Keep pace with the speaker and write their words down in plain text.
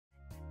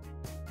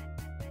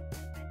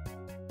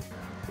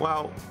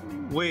Well,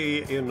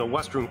 we in the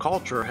Western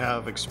culture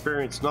have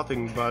experienced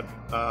nothing but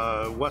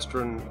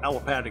Western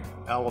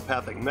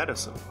allopathic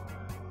medicine.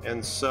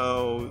 And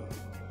so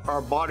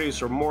our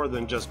bodies are more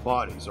than just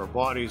bodies. Our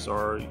bodies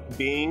are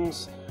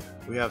beings.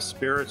 We have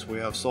spirits, we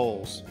have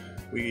souls.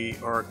 We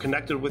are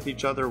connected with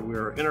each other, we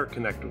are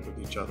interconnected with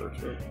each other.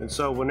 Sure. And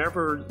so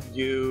whenever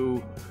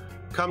you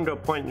come to a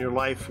point in your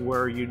life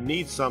where you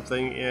need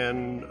something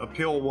and a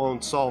pill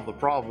won't solve the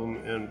problem,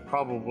 and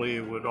probably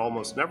would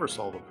almost never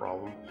solve the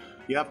problem,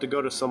 you have to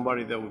go to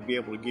somebody that would be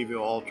able to give you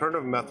an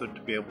alternative method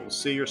to be able to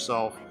see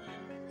yourself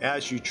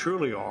as you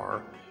truly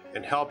are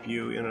and help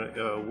you in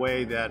a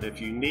way that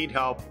if you need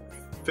help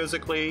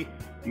physically,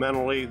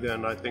 mentally,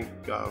 then I think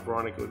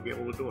Veronica would be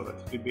able to do it. I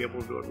think you'd be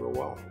able to do it real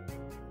well.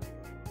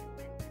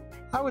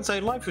 I would say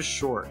life is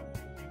short,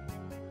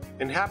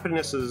 and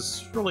happiness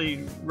is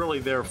really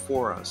there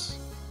for us.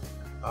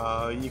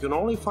 You can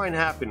only find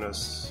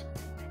happiness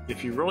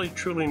if you really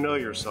truly know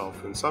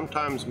yourself, and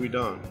sometimes we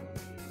don't.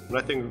 And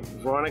I think,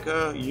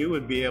 Veronica, you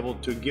would be able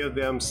to give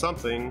them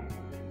something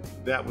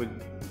that would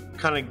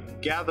kind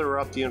of gather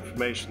up the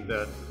information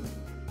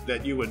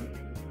that you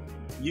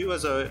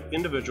as an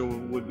individual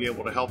would be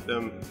able to help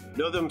them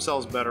know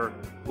themselves better,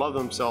 love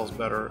themselves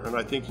better, and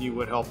I think you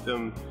would help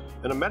them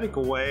in a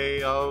medical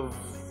way of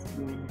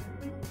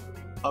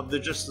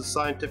just the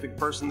scientific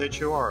person that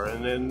you are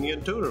and the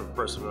intuitive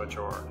person that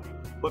you are.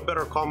 What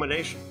better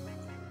combination?